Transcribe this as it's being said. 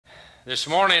This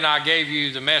morning I gave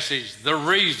you the message, The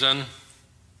Reason,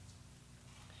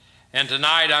 and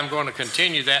tonight I'm going to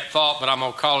continue that thought, but I'm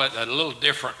going to call it a little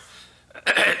different.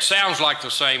 It sounds like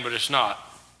the same, but it's not.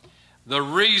 The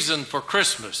reason for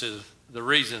Christmas is the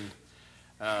reason,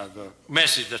 the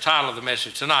message, the title of the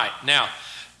message tonight. Now,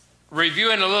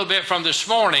 reviewing a little bit from this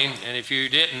morning, and if you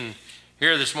didn't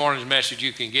hear this morning's message,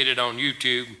 you can get it on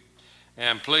YouTube.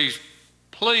 And please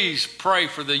pray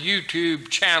for the YouTube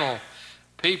channel.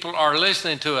 People are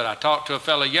listening to it. I talked to a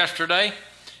fellow yesterday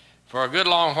for a good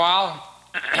long while,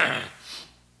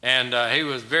 and he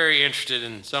was very interested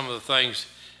in some of the things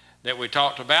that we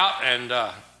talked about, and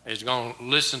is going to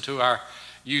listen to our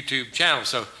YouTube channel.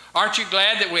 So aren't you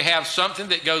glad that we have something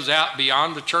that goes out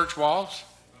beyond the church walls?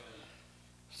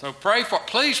 So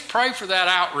please pray for that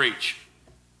outreach.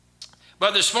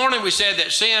 But this morning we said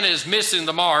that sin is missing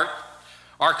the mark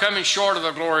or coming short of the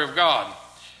glory of God.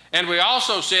 And we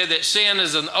also said that sin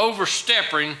is an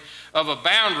overstepping of a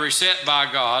boundary set by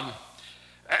God,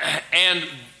 and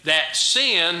that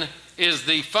sin is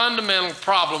the fundamental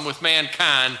problem with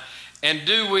mankind. And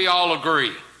do we all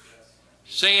agree?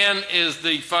 Sin is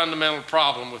the fundamental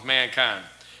problem with mankind.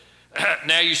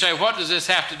 Now you say, what does this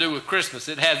have to do with Christmas?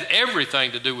 It has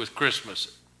everything to do with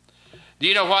Christmas. Do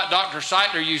you know what? Dr.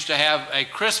 Seitler used to have a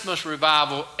Christmas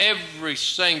revival every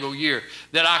single year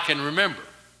that I can remember.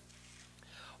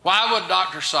 Why would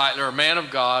Dr. Seitler, a man of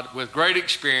God with great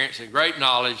experience and great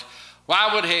knowledge,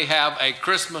 why would he have a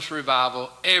Christmas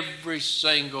revival every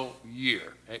single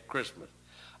year at Christmas?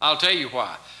 I'll tell you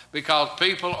why. Because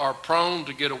people are prone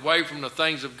to get away from the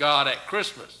things of God at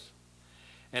Christmas.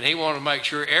 And he wanted to make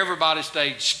sure everybody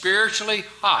stayed spiritually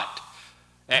hot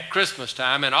at Christmas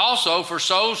time, and also for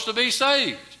souls to be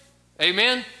saved.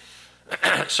 Amen?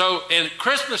 So in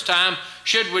Christmas time,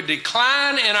 should we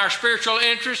decline in our spiritual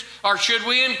interest, or should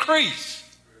we increase?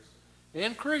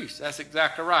 Increase. That's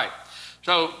exactly right.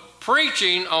 So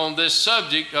preaching on this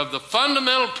subject of the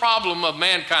fundamental problem of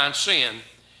mankind's sin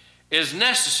is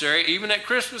necessary even at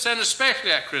Christmas, and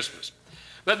especially at Christmas.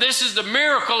 But this is the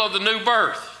miracle of the new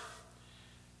birth.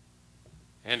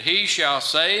 And he shall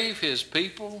save his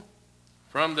people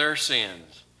from their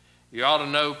sins. You ought to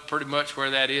know pretty much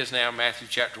where that is now, Matthew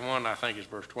chapter 1, I think it's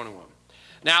verse 21.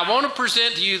 Now, I want to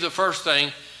present to you the first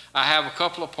thing. I have a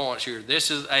couple of points here.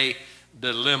 This is a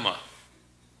dilemma.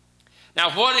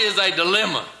 Now, what is a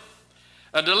dilemma?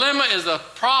 A dilemma is a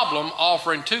problem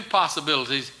offering two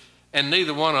possibilities, and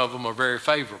neither one of them are very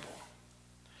favorable.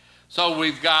 So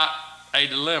we've got a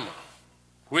dilemma.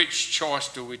 Which choice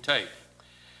do we take?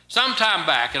 Sometime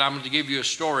back, and I'm going to give you a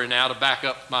story now to back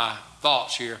up my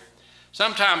thoughts here.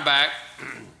 Sometime back,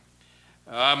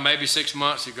 maybe 6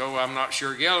 months ago, I'm not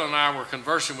sure, Gail and I were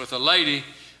conversing with a lady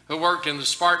who worked in the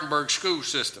Spartanburg school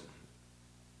system.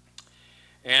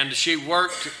 And she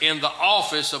worked in the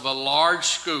office of a large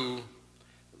school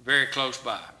very close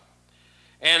by.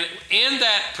 And in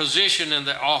that position in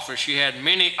the office, she had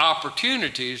many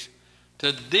opportunities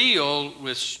to deal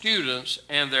with students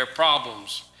and their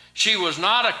problems. She was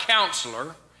not a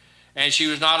counselor, and she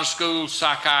was not a school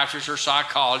psychiatrist or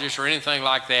psychologist or anything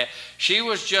like that. She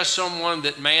was just someone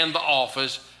that manned the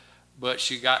office, but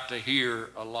she got to hear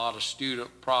a lot of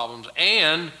student problems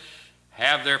and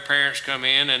have their parents come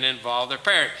in and involve their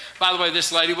parents. By the way,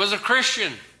 this lady was a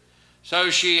Christian, so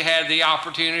she had the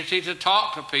opportunity to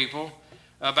talk to people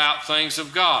about things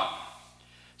of God.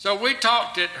 So we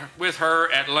talked with her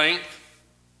at length,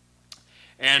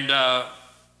 and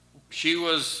she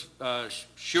was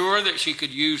sure that she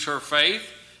could use her faith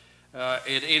at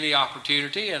any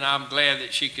opportunity, and I'm glad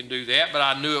that she can do that, but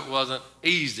I knew it wasn't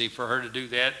easy for her to do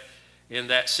that in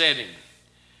that setting.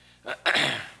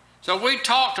 So we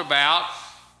talked about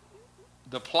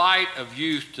the plight of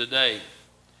youth today,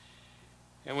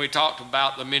 and we talked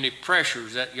about the many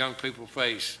pressures that young people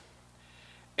face.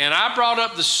 And I brought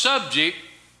up the subject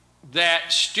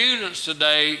that students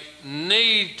today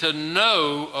need to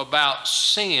know about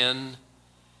sin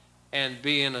and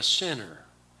being a sinner.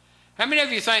 How many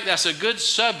of you think that's a good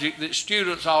subject that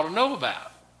students ought to know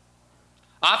about?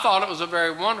 I thought it was a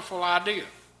very wonderful idea.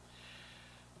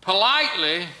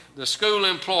 Politely, the school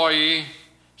employee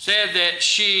said that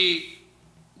she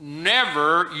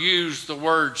never used the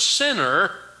word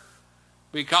sinner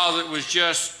because it was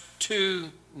just too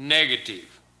negative.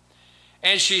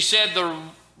 And she said the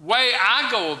way I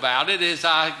go about it is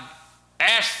I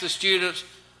ask the students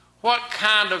what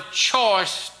kind of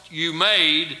choice you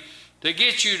made to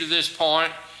get you to this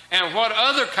point, and what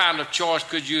other kind of choice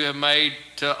could you have made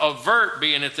to avert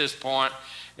being at this point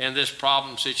in this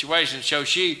problem situation. So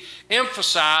she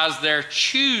emphasized their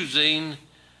choosing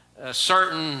a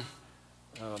certain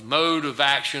mode of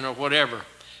action or whatever,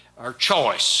 or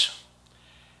choice.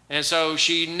 And so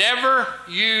she never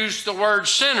used the word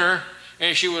sinner,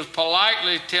 and she was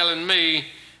politely telling me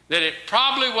that it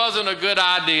probably wasn't a good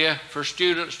idea for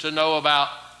students to know about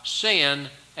sin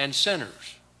and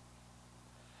sinners.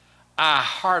 I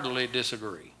heartily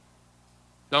disagree.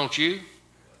 Don't you?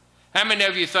 How many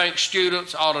of you think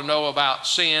students ought to know about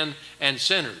sin and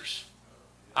sinners?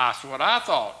 That's what I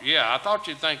thought. Yeah, I thought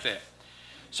you'd think that.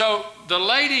 So the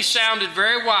lady sounded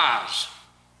very wise.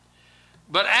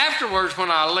 But afterwards,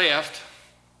 when I left,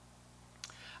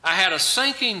 I had a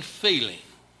sinking feeling.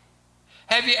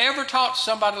 Have you ever talked to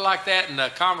somebody like that and the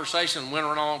conversation went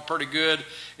along pretty good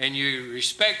and you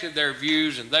respected their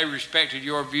views and they respected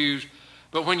your views,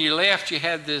 but when you left you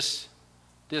had this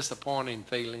disappointing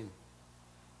feeling?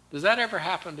 Does that ever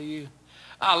happen to you?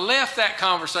 I left that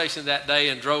conversation that day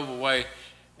and drove away,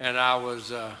 and I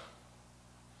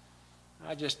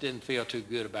just didn't feel too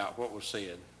good about what was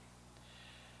said.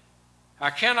 I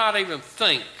cannot even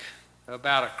think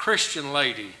about a Christian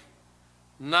lady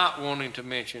not wanting to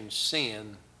mention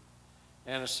sin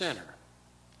and a sinner.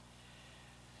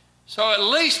 So at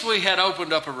least we had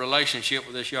opened up a relationship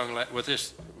with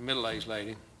this middle-aged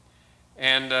lady,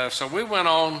 and so we went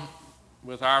on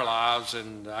with our lives,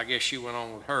 and I guess she went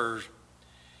on with hers.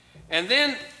 And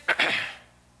then,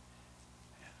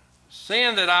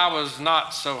 seeing that I was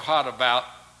not so hot about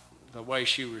the way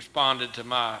she responded to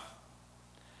my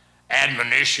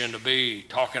admonition to be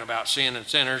talking about sin and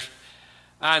sinners,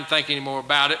 I didn't think any more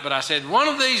about it, but I said, one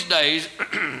of these days,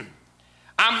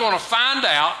 I'm going to find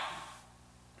out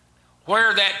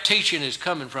where that teaching is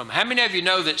coming from. How many of you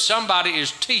know that somebody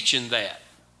is teaching that?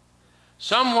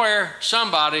 Somewhere,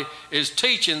 somebody is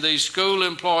teaching these school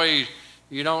employees,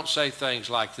 you don't say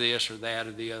things like this or that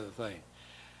or the other thing.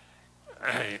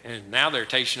 And now they're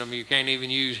teaching them you can't even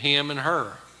use him and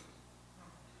her.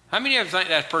 How many of you think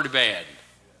that's pretty bad?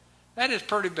 That is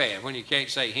pretty bad when you can't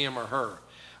say him or her.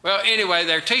 Well, anyway,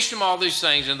 they're teaching them all these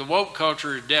things, and the woke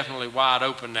culture is definitely wide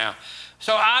open now.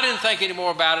 So I didn't think any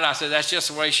more about it. I said that's just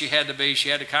the way she had to be. She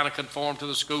had to kind of conform to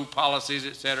the school policies,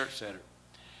 et cetera, et cetera.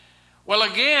 Well,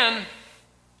 again,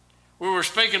 we were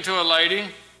speaking to a lady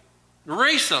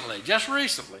just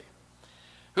recently,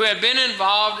 who had been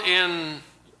involved in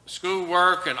school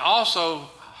work and also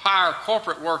higher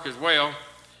corporate work as well.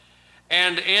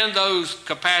 And in those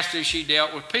capacities, she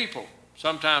dealt with people,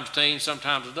 sometimes teens,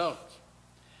 sometimes adults.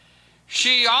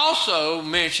 She also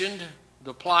mentioned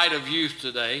the plight of youth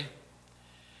today,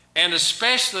 and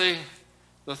especially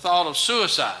the thought of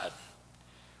suicide,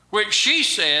 which she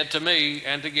said to me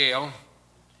and to Gail.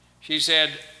 She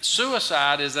said,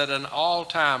 suicide is at an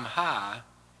all-time high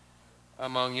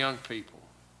among young people,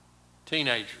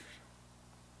 teenagers.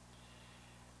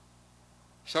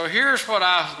 So here's what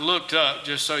I looked up,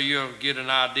 just so you'll get an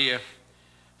idea.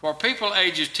 For people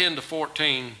ages 10 to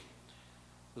 14,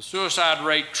 the suicide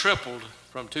rate tripled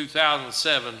from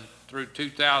 2007 through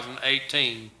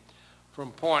 2018,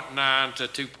 from 0.9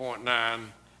 to 2.9,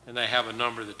 and they have a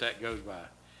number that goes by.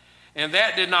 And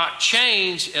that did not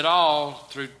change at all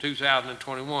through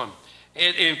 2021.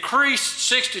 It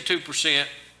increased 62%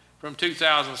 from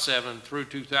 2007 through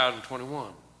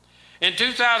 2021. In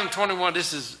 2021,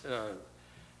 this is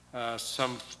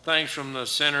some things from the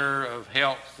Center of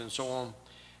Health and so on,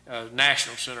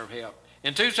 National Center of Health.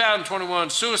 In 2021,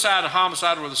 suicide and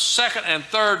homicide were the second and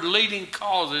third leading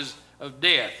causes of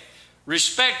death,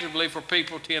 respectively, for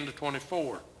people 10 to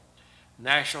 24.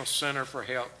 National Center for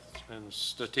Health and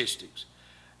Statistics.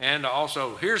 And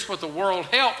also, here's what the World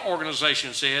Health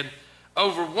Organization said.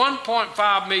 Over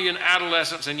 1.5 million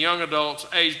adolescents and young adults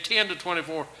aged 10 to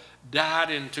 24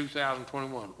 died in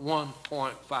 2021.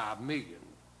 1.5 million.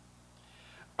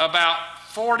 About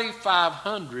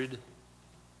 4,500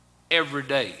 every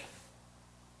day.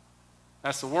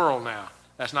 That's the world now.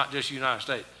 That's not just the United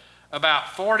States.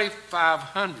 About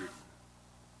 4,500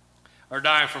 are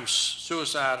dying from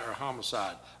suicide or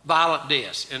homicide, violent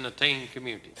deaths in the teen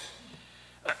community.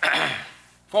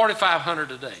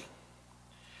 4,500 a day.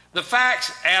 The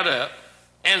facts add up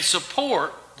and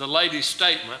support the lady's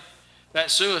statement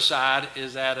that suicide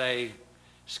is at a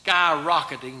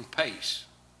skyrocketing pace.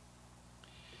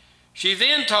 She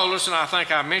then told us, and I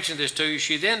think I mentioned this to you,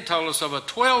 she then told us of a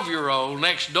 12-year-old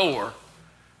next door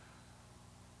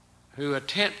who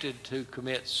attempted to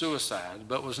commit suicide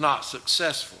but was not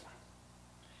successful.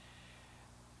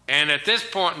 And at this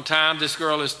point in time, this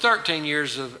girl is 13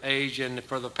 years of age, and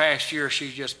for the past year,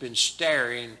 she's just been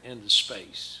staring into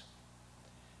space.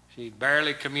 She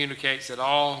barely communicates at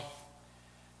all,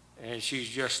 and she's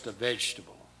just a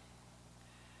vegetable.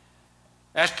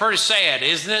 That's pretty sad,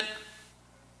 isn't it?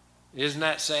 Isn't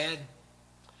that sad?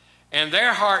 And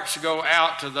their hearts go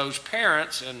out to those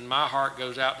parents, and my heart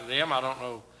goes out to them. I don't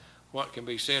know what can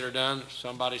be said or done.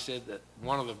 Somebody said that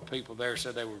one of the people there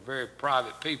said they were very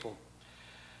private people.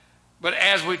 But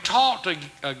as we talked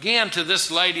again to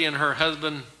this lady and her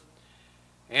husband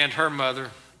and her mother,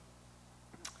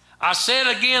 I said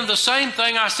again the same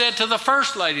thing I said to the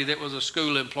first lady that was a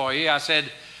school employee. I said,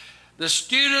 the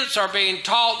students are being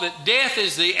taught that death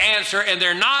is the answer, and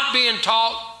they're not being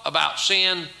taught about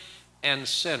sin and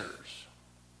sinners.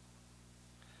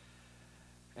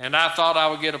 And I thought I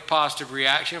would get a positive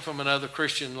reaction from another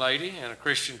Christian lady and a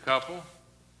Christian couple,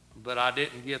 but I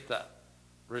didn't get the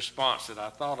response that I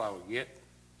thought I would get.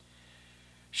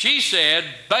 She said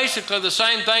basically the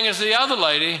same thing as the other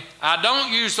lady. I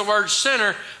don't use the word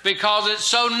sinner because it's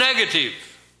so negative.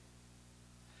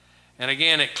 And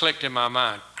again, it clicked in my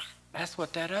mind. That's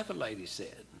what that other lady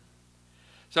said.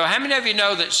 So how many of you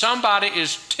know that somebody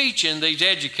is teaching these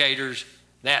educators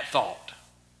that thought?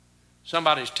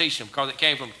 Somebody's teaching them because it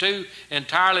came from two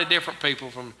entirely different people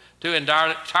from two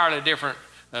entirely different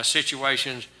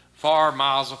situations, far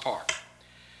miles apart.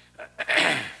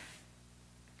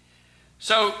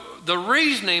 So the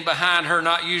reasoning behind her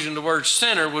not using the word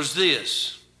sinner was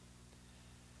this.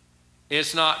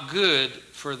 It's not good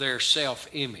for their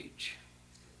self-image.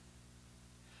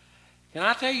 Can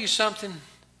I tell you something?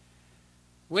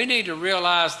 We need to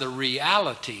realize the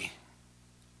reality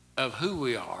of who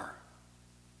we are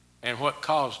and what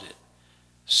caused it.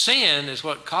 Sin is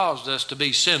what caused us to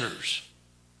be sinners.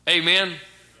 Amen?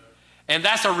 And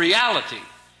that's a reality.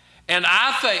 And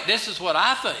I think, this is what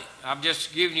I think. I'm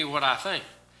just giving you what I think.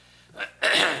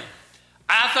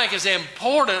 I think it's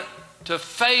important to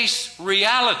face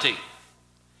reality.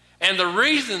 And the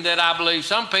reason that I believe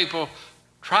some people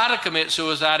try to commit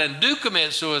suicide and do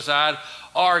commit suicide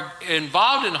or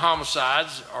involved in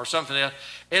homicides or something else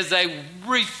is they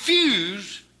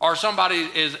refuse, or somebody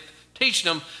is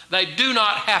teaching them, they do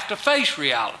not have to face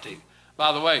reality.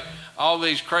 By the way, all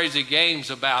these crazy games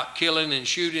about killing and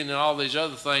shooting and all these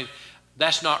other things,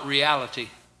 that's not reality.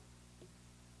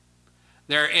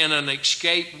 They're in an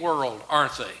escape world,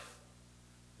 aren't they?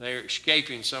 They're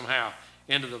escaping somehow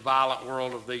into the violent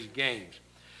world of these games.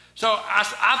 So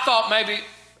I thought maybe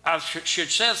I should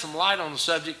shed some light on the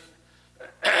subject.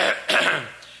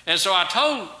 And so I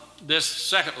told this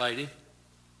second lady,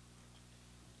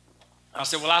 I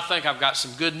said, well, I think I've got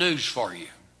some good news for you.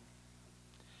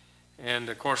 And,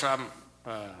 of course, I'm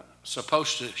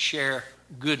supposed to share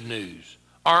good news,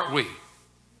 aren't we?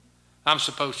 I'm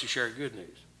supposed to share good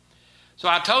news. So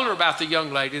I told her about the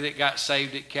young lady that got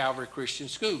saved at Calvary Christian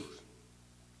School.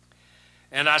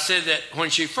 And I said that when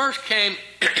she first came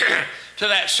to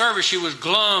that service, she was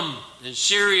glum and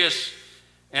serious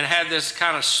and had this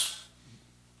kind of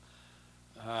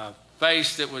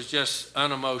face that was just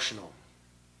unemotional.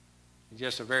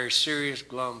 Just a very serious,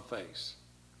 glum face.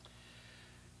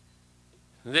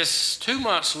 This 2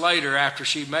 months later, after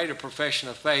she made a profession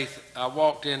of faith, I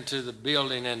walked into the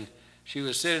building and she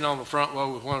was sitting on the front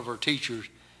row with one of her teachers,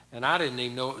 and I didn't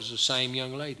even know it was the same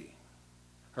young lady.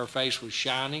 Her face was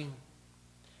shining.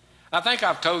 I think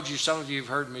I've told you, some of you have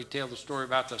heard me tell the story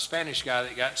about the Spanish guy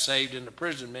that got saved in the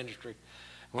prison ministry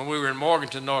when we were in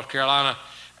Morganton, North Carolina,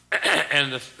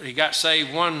 and he got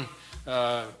saved one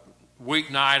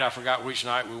weeknight. I forgot which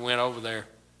night we went over there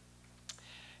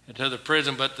to the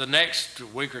prison, but the next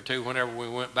week or two, whenever we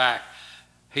went back,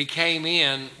 he came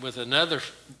in with another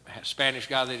Spanish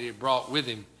guy that he had brought with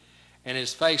him, and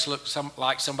his face looked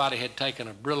like somebody had taken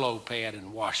a Brillo pad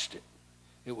and washed it.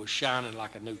 It was shining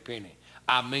like a new penny.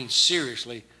 I mean,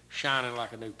 seriously, shining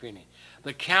like a new penny.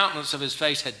 The countenance of his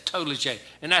face had totally changed,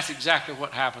 and that's exactly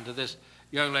what happened to this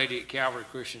young lady at Calvary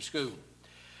Christian School.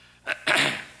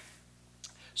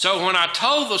 So when I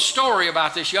told the story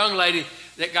about this young lady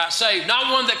that got saved,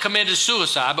 not one that committed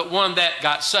suicide, but one that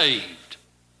got saved,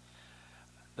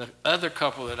 the other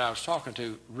couple that I was talking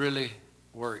to really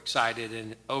were excited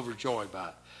and overjoyed by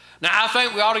it. Now, I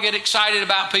think we ought to get excited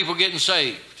about people getting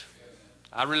saved.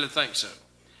 I really think so.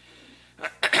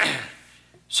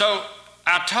 So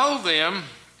I told them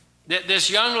that this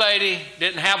young lady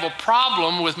didn't have a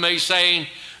problem with me saying,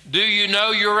 do you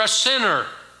know you're a sinner?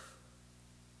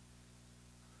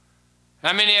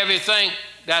 How many of you think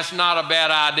that's not a bad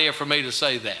idea for me to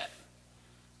say that?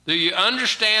 Do you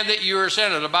understand that you're a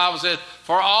sinner? The Bible says,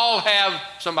 for all have,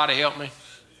 somebody help me,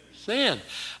 sin.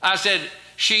 I said,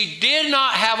 she did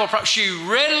not have a problem. She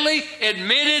readily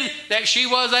admitted that she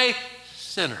was a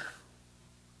sinner.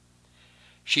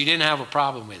 She didn't have a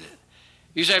problem with it.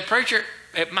 You say, preacher,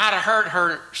 it might have hurt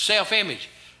her self-image.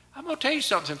 I'm going to tell you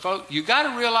something, folks. You got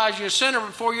to realize you're a sinner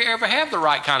before you ever have the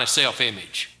right kind of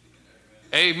self-image.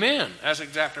 Amen. That's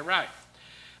exactly right.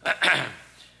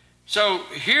 So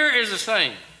here is the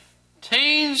thing.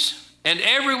 Teens and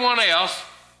everyone else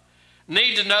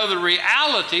need to know the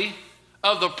reality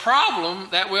of the problem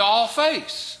that we all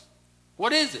face.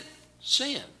 What is it?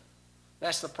 Sin.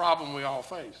 That's the problem we all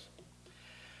face.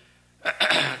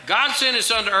 God sent his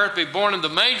son to earth to be born in the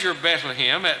manger of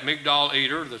Bethlehem at Migdal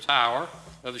Eder, the tower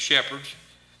of the shepherds.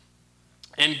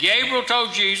 And Gabriel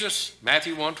told Jesus,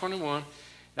 Matthew 1:21,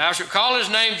 thou shalt call his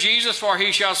name Jesus, for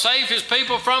he shall save his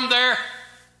people from their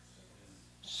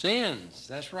sins.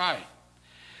 That's right.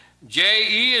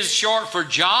 J-E is short for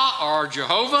Jah or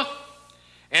Jehovah,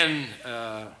 and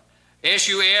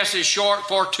S-U-S is short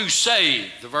for to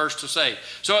save, the verse to save.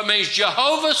 So it means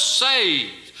Jehovah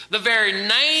saves. The very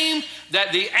name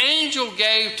that the angel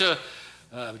gave to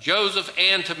Joseph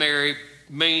and to Mary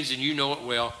means, and you know it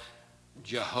well,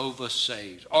 Jehovah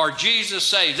saves, or Jesus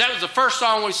saves. That was the first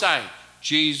song we sang.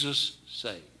 Jesus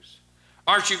saves.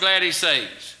 Aren't you glad he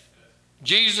saves?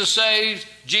 Jesus saves,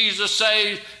 Jesus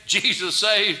saves, Jesus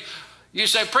saves. You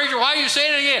say, preacher, why are you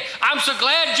saying it again? I'm so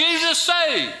glad Jesus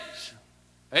saves.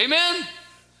 Amen?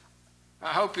 I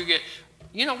hope you get,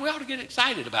 we ought to get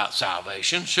excited about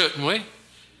salvation, shouldn't we?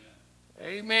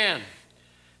 Amen.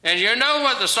 And you know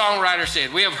what the songwriter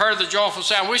said. We have heard the joyful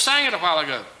sound. We sang it a while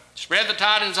ago. Spread the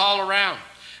tidings all around.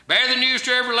 Bear the news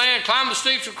to every land. Climb the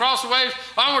steeps and cross the waves.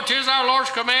 Onward, 'tis our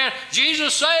Lord's command.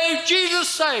 Jesus save, Jesus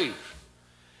save.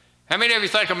 How many of you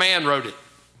think a man wrote it?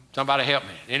 Somebody help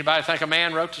me. Anybody think a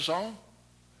man wrote the song?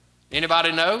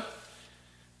 Anybody know?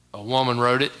 A woman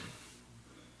wrote it.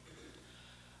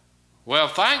 Well,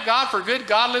 thank God for good,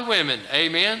 godly women.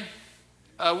 Amen.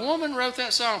 A woman wrote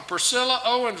that song. Priscilla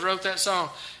Owens wrote that song.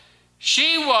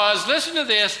 She was, listen to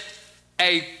this,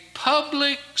 a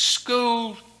public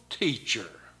school teacher.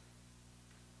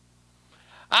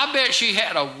 I bet she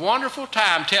had a wonderful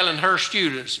time telling her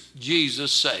students,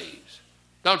 Jesus saves.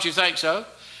 Don't you think so?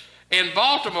 In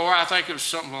Baltimore, I think it was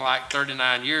something like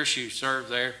 39 years she served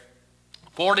there.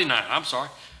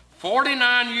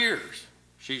 49 years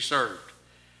she served.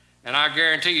 And I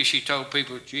guarantee you she told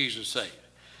people Jesus saved.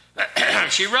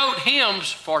 She wrote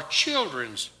hymns for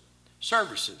children's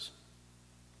services.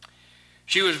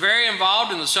 She was very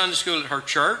involved in the Sunday school at her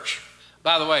church.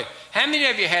 By the way, how many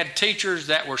of you had teachers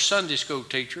that were Sunday school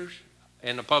teachers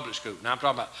in the public school? Now I'm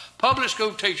talking about public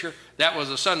school teacher that was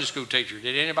a Sunday school teacher.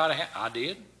 Did anybody have? I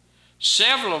did.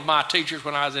 Several of my teachers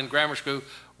when I was in grammar school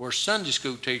were Sunday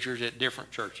school teachers at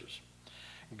different churches.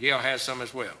 Gail has some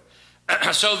as well.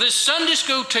 So this Sunday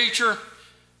school teacher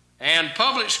and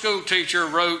public school teacher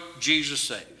wrote Jesus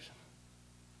Saves.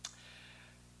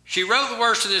 She wrote the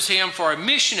words to this hymn for a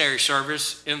missionary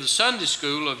service in the Sunday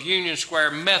school of Union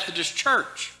Square Methodist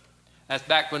Church. That's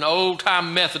back when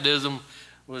old-time Methodism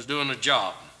was doing a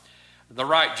job, the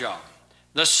right job.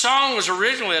 The song was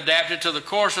originally adapted to the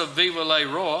chorus of Viva le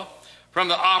Roi from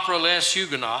the opera Les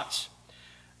Huguenots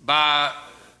by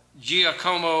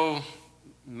Giacomo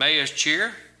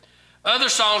Meyercheer. Other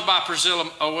songs by Priscilla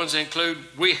Owens include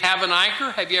We Have an Anchor.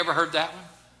 Have you ever heard that one?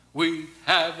 We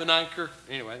have an anchor.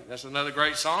 Anyway, that's another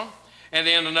great song. And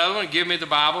then another one, Give Me the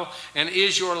Bible, and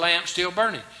Is Your Lamp Still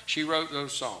Burning? She wrote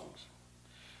those songs.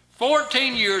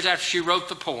 14 years after she wrote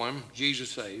the poem,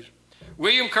 Jesus Saves,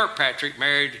 William Kirkpatrick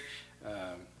married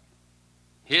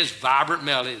his vibrant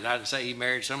melody. I didn't say he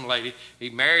married some lady. He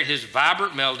married his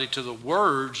vibrant melody to the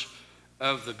words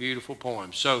of the beautiful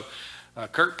poem. So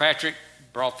Kirkpatrick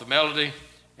brought the melody,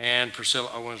 and Priscilla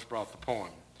Owens brought the poem.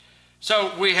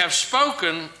 So we have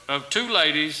spoken of two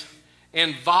ladies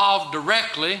involved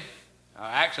directly.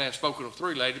 Actually, I've spoken of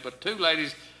three ladies, but two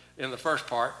ladies in the first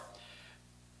part,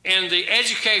 in the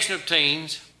education of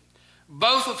teens,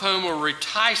 both of whom were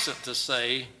reticent to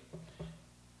say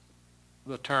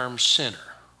the term sinner.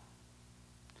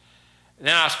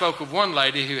 Then I spoke of one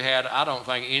lady who had, I don't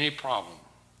think, any problem.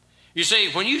 You see,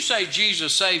 when you say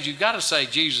Jesus saves, you've got to say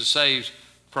Jesus saves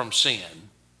from sin.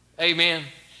 Amen.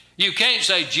 You can't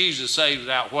say Jesus saves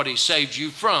without what he saved you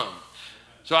from.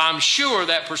 So I'm sure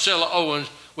that Priscilla Owens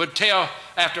would tell,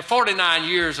 after 49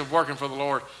 years of working for the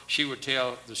Lord, she would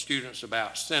tell the students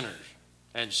about sinners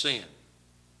and sin.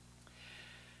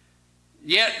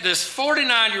 Yet this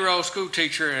 49-year-old school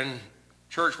teacher and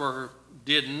church worker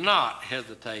did not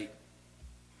hesitate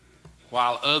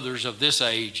while others of this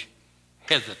age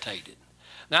hesitated.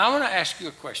 Now I want to ask you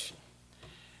a question.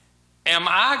 Am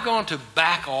I going to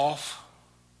back off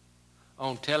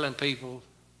on telling people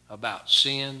about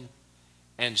sin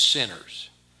and sinners?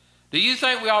 Do you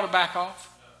think we ought to back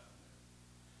off?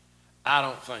 I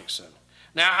don't think so.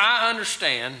 Now, I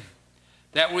understand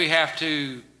that we have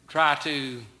to try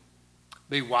to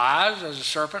be wise as a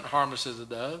serpent, harmless as a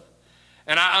dove.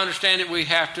 And I understand that we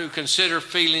have to consider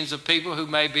feelings of people who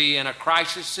may be in a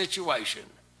crisis situation.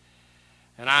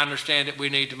 And I understand that we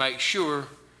need to make sure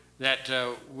that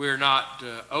we're not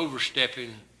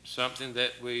overstepping something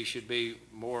that we should be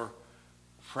more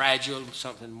fragile,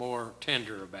 something more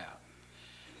tender about.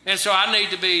 And so I need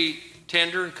to be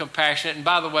tender and compassionate. And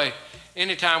by the way,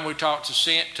 anytime we talk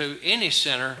to any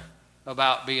sinner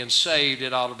about being saved,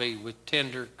 it ought to be with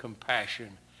tender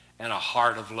compassion and a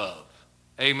heart of love.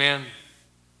 Amen?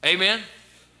 Amen?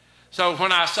 So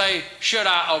when I say, should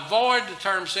I avoid the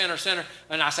term sinner,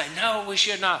 and I say, no, we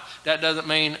should not, that doesn't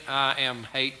mean I am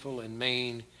hateful and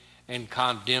mean and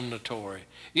condemnatory.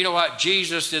 You know what?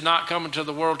 Jesus did not come into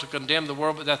the world to condemn the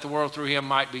world, but that the world through him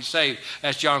might be saved.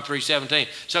 That's John 3:17.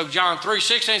 So John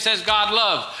 3:16 says God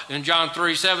loved. In John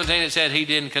 3:17 it said he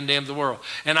didn't condemn the world.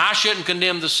 And I shouldn't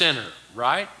condemn the sinner,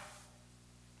 right?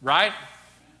 Right?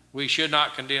 We should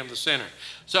not condemn the sinner.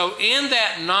 So in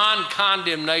that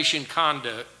non-condemnation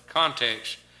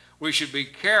context, we should be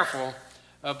careful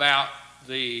about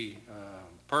the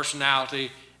personality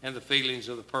and the feelings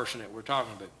of the person that we're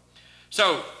talking about.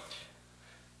 So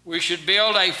we should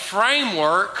build a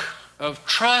framework of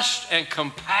trust and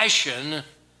compassion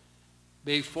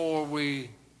before we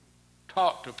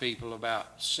talk to people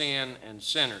about sin and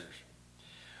sinners.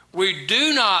 We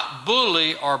do not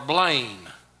bully or blame.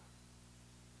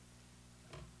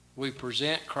 We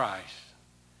present Christ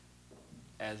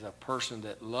as a person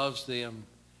that loves them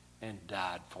and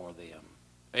died for them.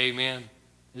 Amen.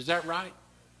 Is that right?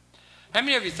 How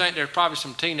many of you think there's probably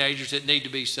some teenagers that need to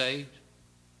be saved?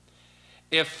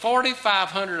 If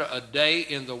 4,500 a day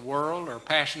in the world are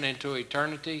passing into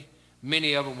eternity,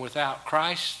 many of them without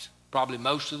Christ, probably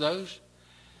most of those,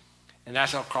 and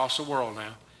that's across the world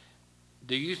now,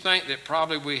 do you think that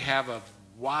probably we have a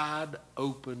wide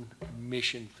open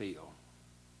mission field?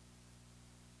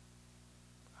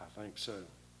 I think so.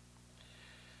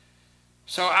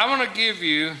 So I want to give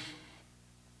you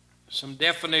some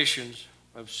definitions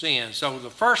of sin. So the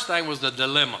first thing was the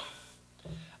dilemma.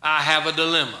 I have a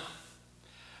dilemma.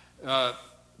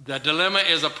 The dilemma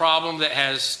is a problem that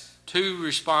has two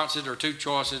responses or two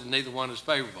choices, and neither one is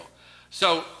favorable.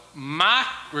 So my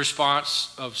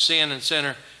response of sin and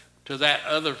sinner to that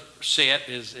other set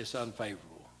is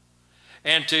unfavorable.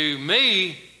 And to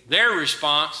me, their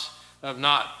response of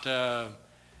not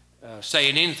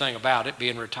saying anything about it,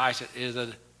 being reticent,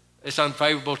 it's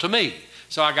unfavorable to me.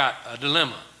 So I got a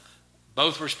dilemma.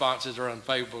 Both responses are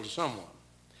unfavorable to someone.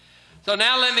 So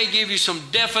now let me give you some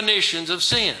definitions of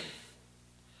sin.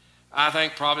 I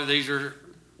think probably these are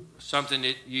something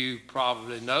that you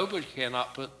probably know, but you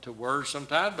cannot put to words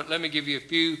sometimes. But let me give you a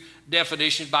few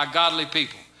definitions by godly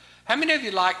people. How many of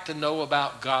you like to know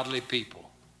about godly people?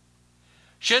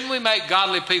 Shouldn't we make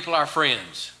godly people our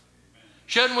friends?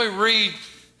 Shouldn't we read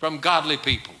from godly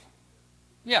people?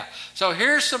 Yeah. So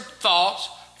here's some thoughts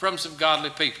from some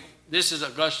godly people. This is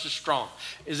Augustus Strong.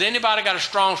 Has anybody got a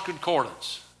Strong's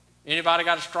Concordance? Anybody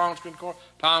got a Strong's Concordance?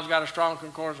 Tom's got a Strong's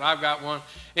Concordance. I've got one.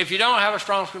 If you don't have a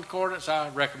Strong's Concordance, I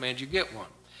recommend you get one.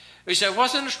 You say,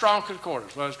 what's in the Strong's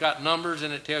Concordance? Well, it's got numbers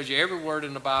and it tells you every word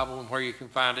in the Bible and where you can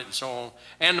find it and so on,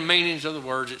 and the meanings of the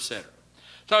words, etc.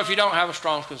 So if you don't have a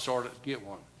Strong's Concordance, get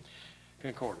one.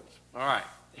 Concordance. All right.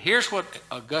 Here's what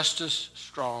Augustus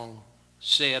Strong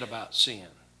said about sin.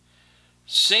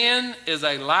 Sin is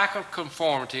a lack of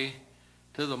conformity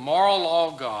to the moral law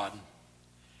of God,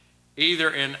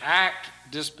 either in act,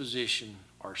 disposition,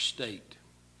 or state.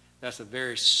 That's a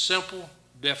very simple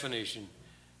definition,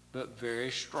 but very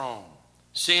strong.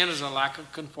 Sin is a lack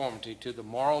of conformity to the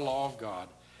moral law of God,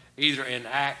 either in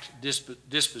act,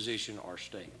 disposition, or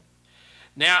state.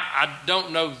 Now, I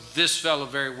don't know this fellow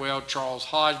very well, Charles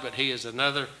Hodge, but he is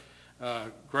another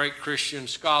great Christian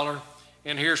scholar,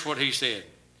 and here's what he said.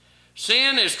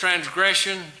 Sin is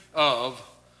transgression of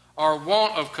or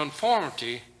want of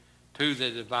conformity to the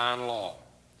divine law.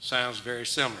 Sounds very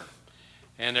similar.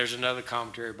 And there's another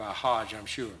commentary by Hodge, I'm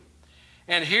sure.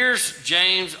 And here's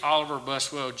James Oliver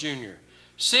Buswell Jr.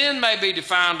 Sin may be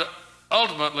defined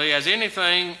ultimately as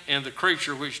anything in the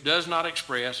creature which does not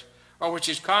express or which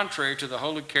is contrary to the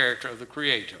holy character of the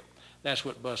Creator. That's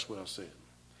what Buswell said.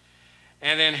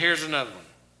 And then here's another one.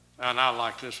 And I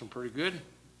like this one pretty good.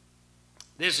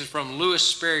 This is from Lewis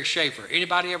Sperry Chafer.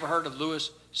 Anybody ever heard of Lewis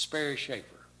Sperry Chafer?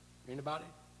 Anybody?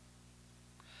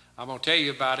 I'm going to tell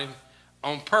you about him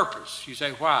on purpose. You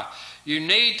say, why? You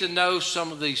need to know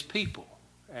some of these people,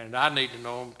 and I need to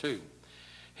know them too.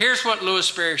 Here's what Lewis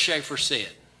Sperry Chafer said.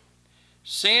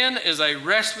 Sin is a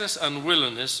restless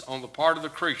unwillingness on the part of the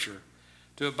creature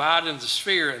to abide in the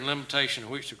sphere and limitation in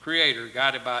which the Creator,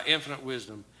 guided by infinite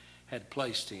wisdom, had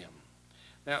placed him.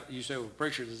 Now, you say, well,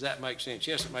 preacher, does that make sense?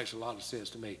 Yes, it makes a lot of sense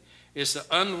to me. It's the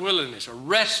unwillingness, a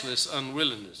restless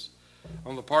unwillingness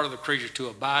on the part of the creature to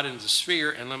abide in the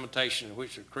sphere and limitation in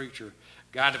which the creature,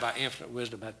 guided by infinite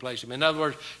wisdom, had placed him. In other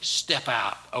words, step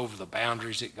out over the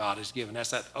boundaries that God has given.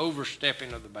 That's that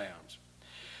overstepping of the bounds.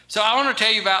 So I want to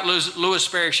tell you about Lewis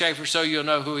Sperry Chafer so you'll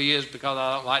know who he is, because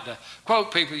I don't like to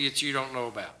quote people that you don't know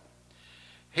about.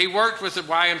 He worked with the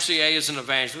YMCA as an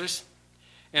evangelist,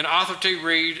 and Arthur T.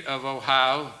 Reed of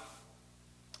Ohio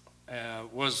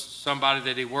was somebody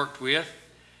that he worked with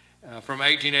from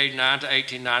 1889 to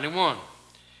 1891.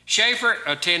 Chafer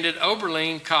attended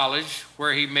Oberlin College,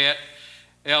 where he met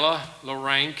Ella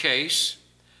Lorraine Case.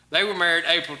 They were married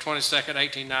April 22nd,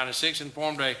 1896, and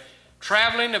formed a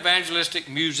traveling evangelistic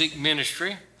music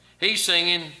ministry. He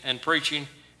singing and preaching,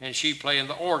 and she playing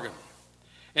the organ.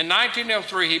 In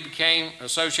 1903, he became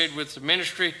associated with the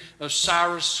ministry of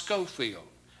Cyrus Scofield.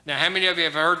 Now, how many of you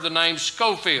have heard the name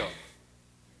Scofield?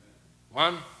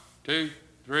 1, 2,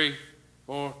 3,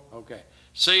 4, okay.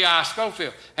 C.I.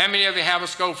 Scofield. How many of you have a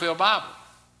Scofield Bible?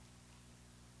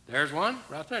 There's one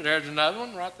right there. There's another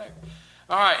one right there.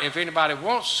 All right, if anybody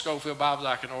wants Scofield Bibles,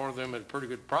 I can order them at a pretty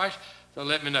good price, so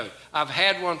let me know. I've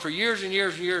had one for years and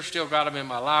years and years, still got them in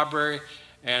my library,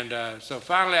 and so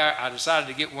finally I decided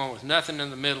to get one with nothing in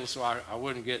the middle so I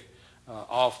wouldn't get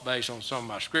off base on some of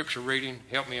my scripture reading,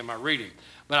 help me in my reading.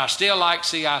 But I still like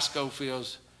C.I.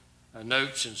 Scofield's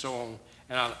notes and so on,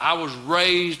 and I was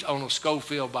raised on a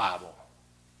Scofield Bible.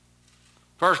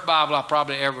 First Bible I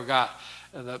probably ever got,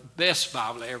 the best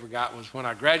Bible I ever got, was when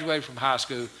I graduated from high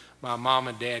school. My mom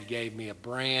and dad gave me a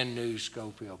brand new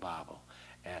Scofield Bible,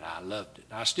 and I loved it.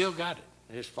 I still got it.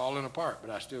 It's falling apart, but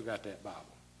I still got that Bible.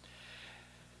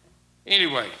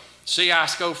 Anyway, C.I.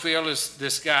 Scofield is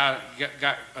this guy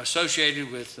got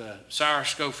associated with Cyrus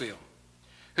Scofield,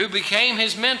 who became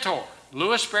his mentor.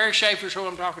 Lewis Sperry Chafer is who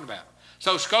I'm talking about.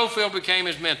 So Scofield became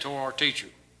his mentor or teacher.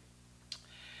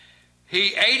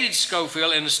 He aided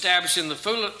Scofield in establishing the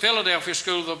Philadelphia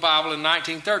School of the Bible in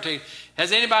 1913.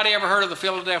 Has anybody ever heard of the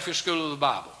Philadelphia School of the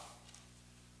Bible?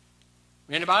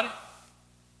 Anybody?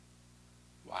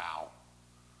 Wow.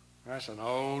 That's an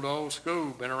old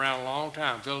school. Been around a long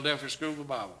time. Philadelphia School of the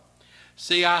Bible.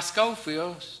 C.I.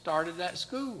 Scofield started that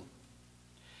school.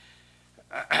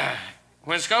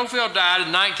 When Scofield died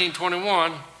in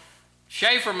 1921,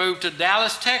 Chafer moved to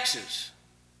Dallas, Texas.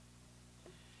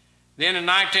 Then in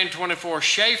 1924,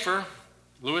 Chafer,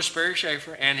 Lewis Sperry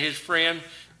Chafer, and his friend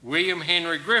William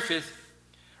Henry Griffith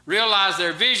realized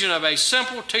their vision of a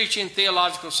simple teaching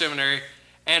theological seminary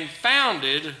and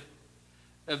founded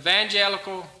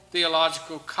Evangelical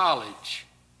Theological College,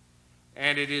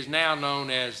 and it is now known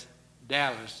as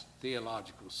Dallas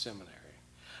Theological Seminary.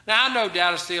 Now, I know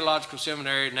Dallas Theological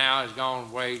Seminary now has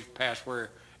gone way past where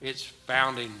its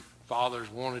founding fathers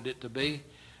wanted it to be,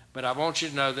 but I want you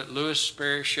to know that Lewis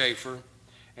Sperry Chafer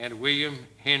and William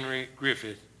Henry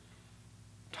Griffith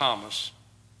Thomas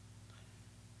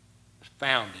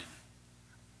founded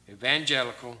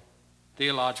Evangelical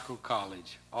Theological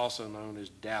College, also known as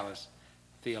Dallas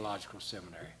Theological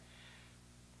Seminary.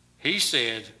 He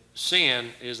said sin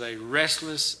is a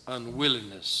restless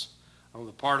unwillingness on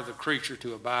the part of the creature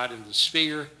to abide in the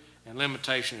sphere and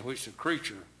limitation in which the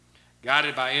creature,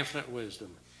 guided by infinite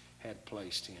wisdom, had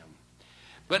placed him.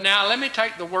 But now let me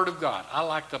take the Word of God. I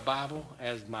like the Bible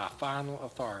as my final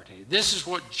authority. This is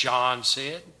what John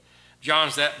said.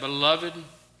 John's that beloved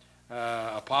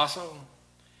apostle,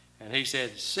 and he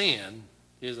said sin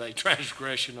is a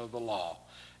transgression of the law.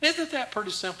 Isn't that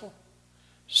pretty simple?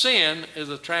 Sin is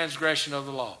a transgression of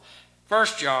the law. 1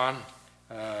 John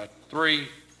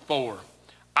 3:4.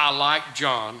 I like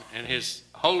John and his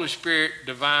Holy Spirit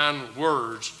divine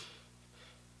words.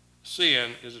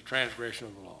 Sin is a transgression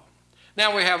of the law.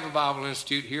 Now we have a Bible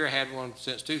Institute here. I had one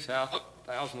since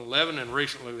 2011, and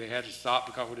recently we had to stop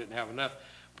because we didn't have enough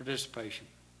participation.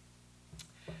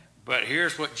 But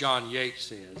here's what John Yates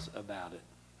says about it.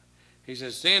 He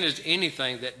says, sin is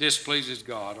anything that displeases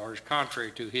God or is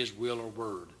contrary to his will or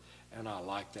word. And I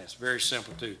like that. It's very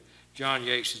simple too. John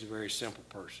Yates is a very simple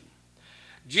person.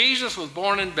 Jesus was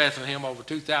born in Bethlehem over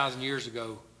 2,000 years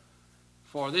ago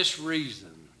for this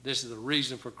reason. This is the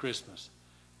reason for Christmas.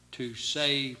 To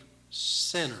save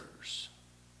sinners.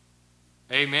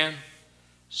 Amen?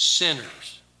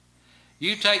 Sinners.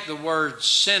 You take the word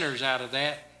sinners out of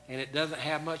that, and it doesn't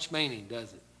have much meaning,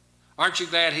 does it? Aren't you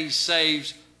glad he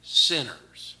saves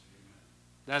sinners?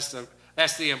 That's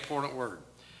the important word.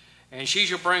 And she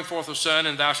shall bring forth a son,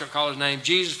 and thou shalt call his name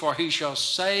Jesus, for he shall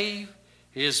save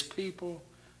his people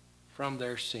from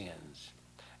their sins.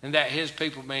 And that his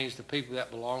people means the people that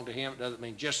belong to him. It doesn't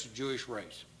mean just the Jewish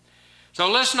race. So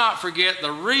let's not forget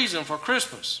the reason for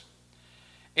Christmas.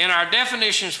 In our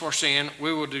definitions for sin,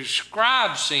 we will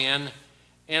describe sin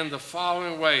in the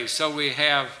following ways. So we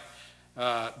have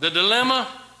the dilemma,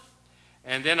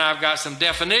 and then I've got some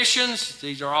definitions.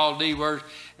 These are all D words.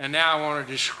 And now I want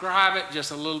to describe it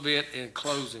just a little bit in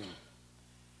closing.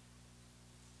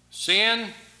 Sin,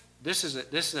 this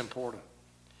is important.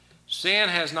 Sin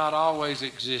has not always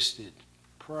existed.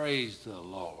 Praise the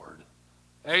Lord.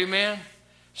 Amen.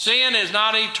 Sin is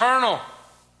not eternal.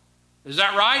 Is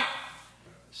that right?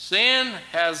 Sin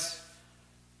has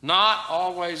not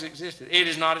always existed. It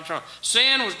is not eternal.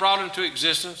 Sin was brought into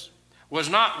existence, was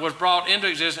brought into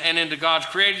existence and into God's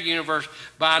created universe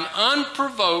by an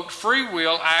unprovoked free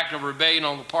will act of rebellion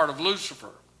on the part of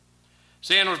Lucifer.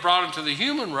 Sin was brought into the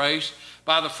human race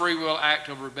by the free will act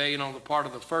of rebellion on the part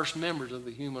of the first members of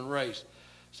the human race.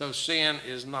 So sin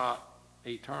is not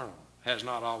eternal, has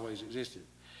not always existed.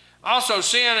 Also,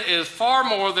 sin is far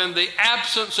more than the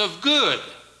absence of good.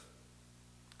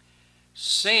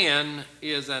 Sin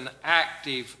is an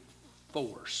active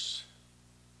force.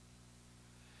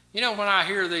 You know, when I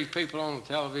hear these people on the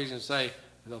television say,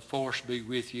 "The force be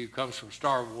with you," comes from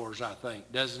Star Wars, I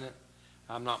think, doesn't it?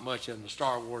 I'm not much in the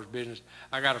Star Wars business.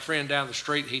 I got a friend down the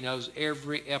street, he knows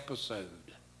every episode.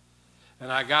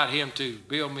 And I got him to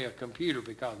build me a computer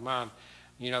because mine,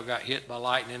 got hit by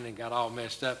lightning and got all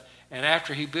messed up. And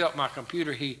after he built my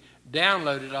computer, he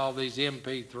downloaded all these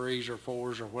MP3s or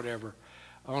 4s or whatever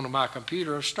onto my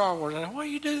computer of Star Wars. And I said, "What do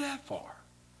you do that for?"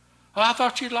 "Oh, I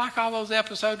thought you'd like all those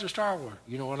episodes of Star Wars."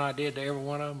 You know what I did to every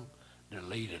one of them?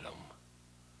 Deleted them.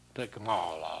 Took them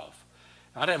all off.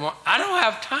 I don't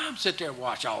have time to sit there and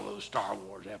watch all those Star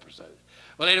Wars episodes.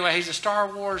 Well, anyway, he's a Star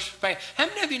Wars fan. How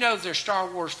many of you know there's Star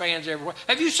Wars fans everywhere?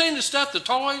 Have you seen the stuff, the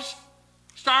toys?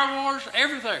 Star Wars,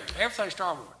 everything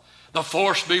Star Wars. The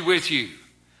force be with you.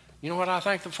 You know what I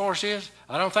think the force is?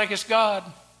 I don't think it's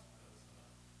God.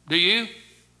 Do you?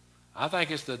 I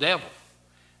think it's the devil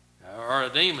or a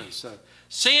demon. So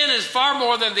sin is far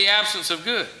more than the absence of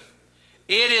good.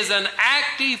 It is an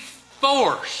active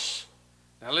force.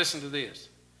 Now listen to this.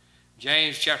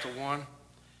 James chapter 1,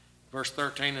 verse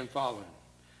 13 and following.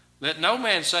 "Let no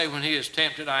man say when he is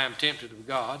tempted, I am tempted of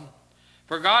God.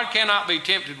 For God cannot be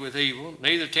tempted with evil,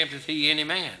 neither tempteth he any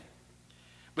man.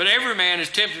 But every man is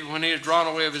tempted when he is drawn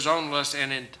away of his own lust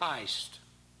and enticed."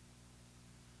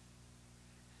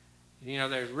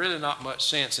 There's really not much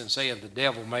sense in saying the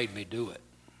devil made me do it.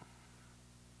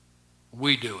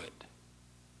 We do it.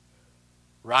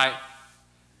 Right?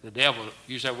 The devil,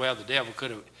 you say, well, the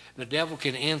devil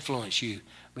can influence you,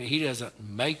 but he doesn't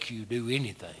make you do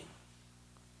anything.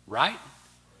 Right?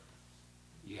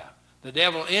 Yeah. The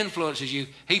devil influences you.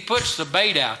 He puts the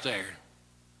bait out there.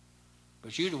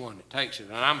 But you're the one that takes it,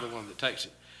 and I'm the one that takes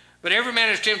it. "But every man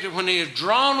is tempted when he is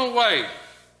drawn away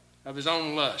of his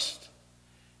own lust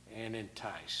and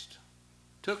enticed."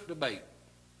 Took the bait.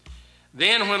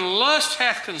 "Then when lust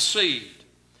hath conceived,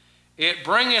 it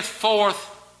bringeth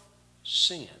forth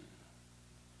sin.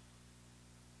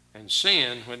 And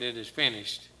sin, when it is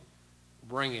finished,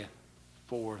 bringeth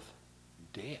forth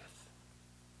death."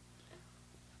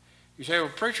 You say, "Well,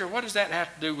 preacher, what does that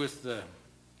have to do with the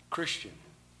Christian?"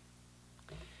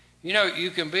 You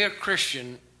can be a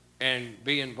Christian and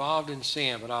be involved in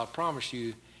sin, but I'll promise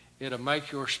you, it'll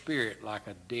make your spirit like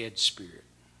a dead spirit.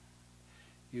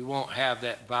 You won't have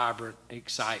that vibrant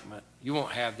excitement. You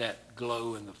won't have that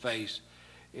glow in the face.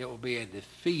 It will be a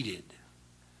defeated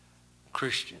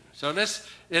Christian. So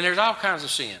there's all kinds of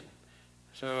sin.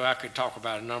 So I could talk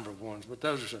about a number of ones, but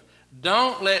those are some.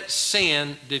 Don't let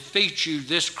sin defeat you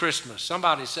this Christmas.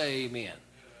 Somebody say amen.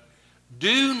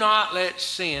 Do not let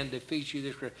sin defeat you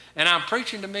this Christmas. And I'm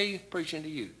preaching to me, preaching to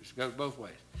you. It goes both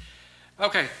ways.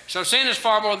 Okay, so sin is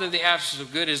far more than the absence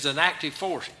of good. It's an active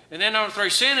force. And then number 3,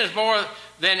 sin is more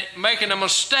than making a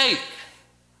mistake.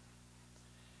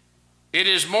 It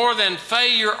is more than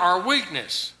failure or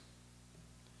weakness.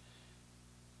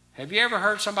 Have you ever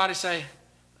heard somebody say,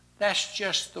 "That's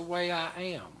just the way I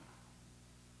am"?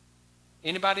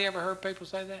 Anybody ever heard people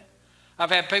say that? I've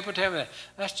had people tell me that.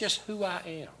 "That's just who I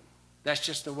am. That's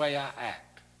just the way I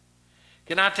act."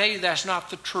 Can I tell you that's not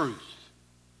the truth?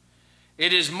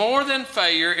 It is more than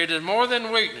failure. It is more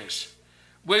than weakness.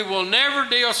 We will never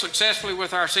deal successfully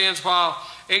with our sins while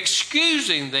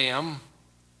excusing them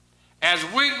as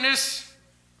weakness,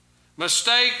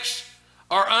 mistakes,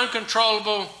 or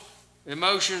uncontrollable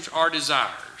emotions or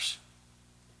desires.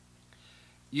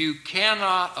 You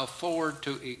cannot afford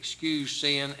to excuse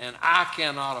sin, and I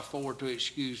cannot afford to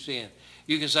excuse sin.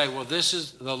 You can say, "Well, this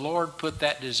is the Lord put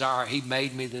that desire. He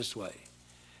made me this way."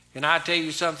 Can I tell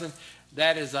you something?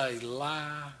 That is a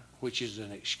lie which is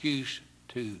an excuse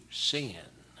to sin.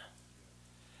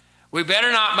 We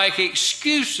better not make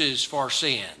excuses for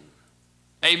sin.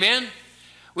 Amen?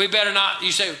 We better not.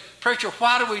 You say, preacher,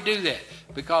 why do we do that?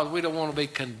 Because we don't want to be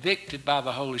convicted by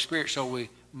the Holy Spirit, so we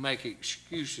make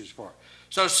excuses for it.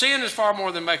 So sin is far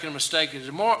more than making a mistake.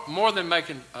 It's more than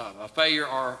making a failure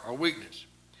or a weakness.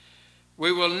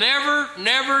 We will never,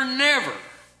 never, never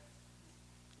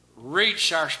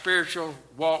reach our spiritual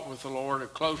walk with the Lord, a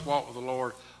close walk with the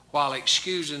Lord, while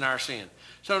excusing our sin.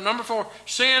 So number 4,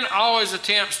 sin always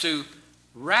attempts to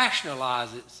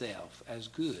rationalize itself as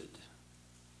good.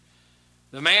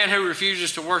 The man who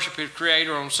refuses to worship his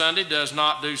Creator on Sunday does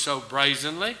not do so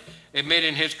brazenly,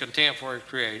 admitting his contempt for his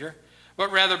Creator,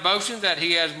 but rather boasting that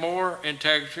he has more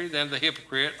integrity than the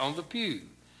hypocrite on the pew.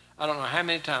 I don't know how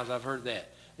many times I've heard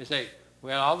that. They say,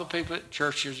 well, all the people at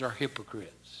churches are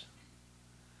hypocrites.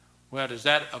 Well, does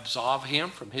that absolve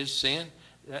him from his sin?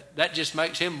 That just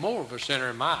makes him more of a sinner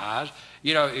in my eyes.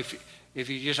 You know, if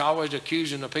you're just always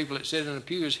accusing the people that sit in the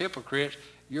pew as hypocrites,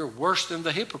 you're worse than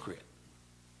the hypocrite.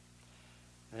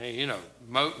 You know,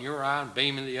 mote in your eye and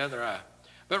beam in the other eye.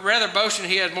 But rather boasting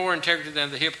he has more integrity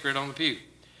than the hypocrite on the pew.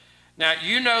 Now,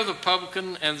 you know the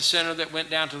publican and the sinner that went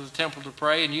down to the temple to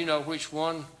pray, and you know which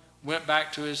one went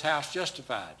back to his house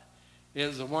justified. It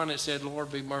was the one that said,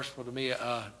 Lord, be merciful to me.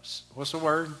 What's the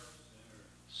word?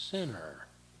 Sinner.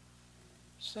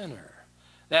 Sinner.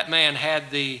 That man had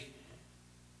the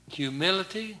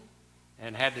humility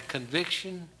and had the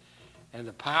conviction and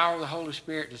the power of the Holy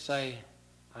Spirit to say,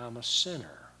 I'm a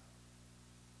sinner.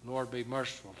 Lord, be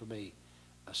merciful to me,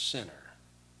 a sinner.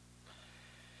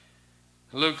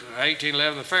 Luke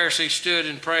 18:11, the Pharisee stood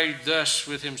and prayed thus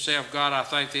with himself, God, I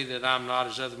thank thee that I'm not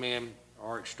as other men,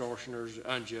 or extortioners,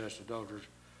 unjust, adulterers,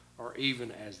 or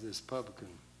even as this publican.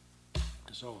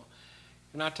 And so on.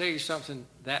 Can I tell you something?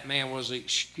 That man was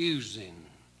excusing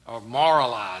or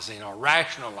moralizing or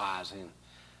rationalizing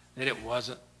that it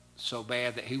wasn't so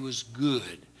bad, that he was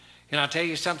good. Can I tell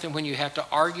you something? When you have to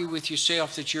argue with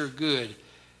yourself that you're good,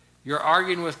 you're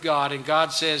arguing with God, and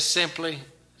God says simply,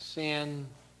 sin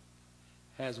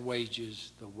has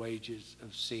wages. The wages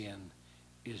of sin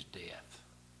is death.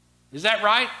 Is that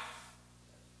right?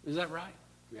 Is that right?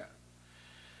 Yeah.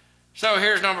 So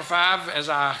here's number 5 as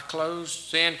I close.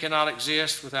 Sin cannot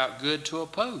exist without good to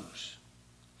oppose.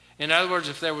 In other words,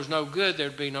 if there was no good,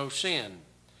 there'd be no sin.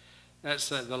 That's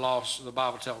the law. The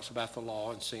Bible tells us about the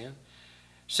law and sin.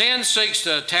 Sin seeks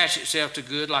to attach itself to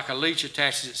good like a leech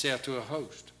attaches itself to a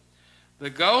host. The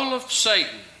goal of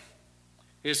Satan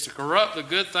is to corrupt the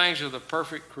good things of the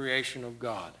perfect creation of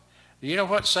God. Do you know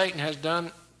what Satan has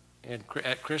done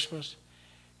at Christmas?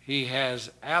 He has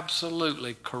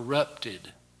absolutely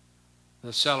corrupted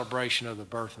the celebration of the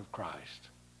birth of Christ.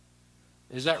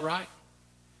 Is that right?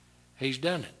 He's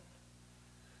done it.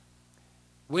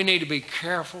 We need to be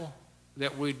careful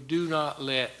that we do not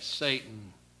let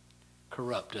Satan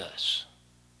corrupt us.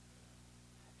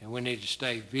 And we need to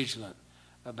stay vigilant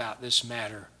about this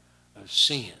matter of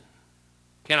sin.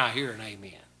 Can I hear an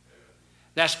amen?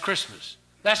 That's Christmas.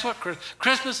 That's what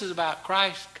Christmas is about,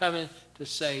 Christ coming to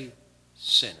save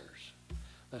sinners.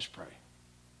 Let's pray.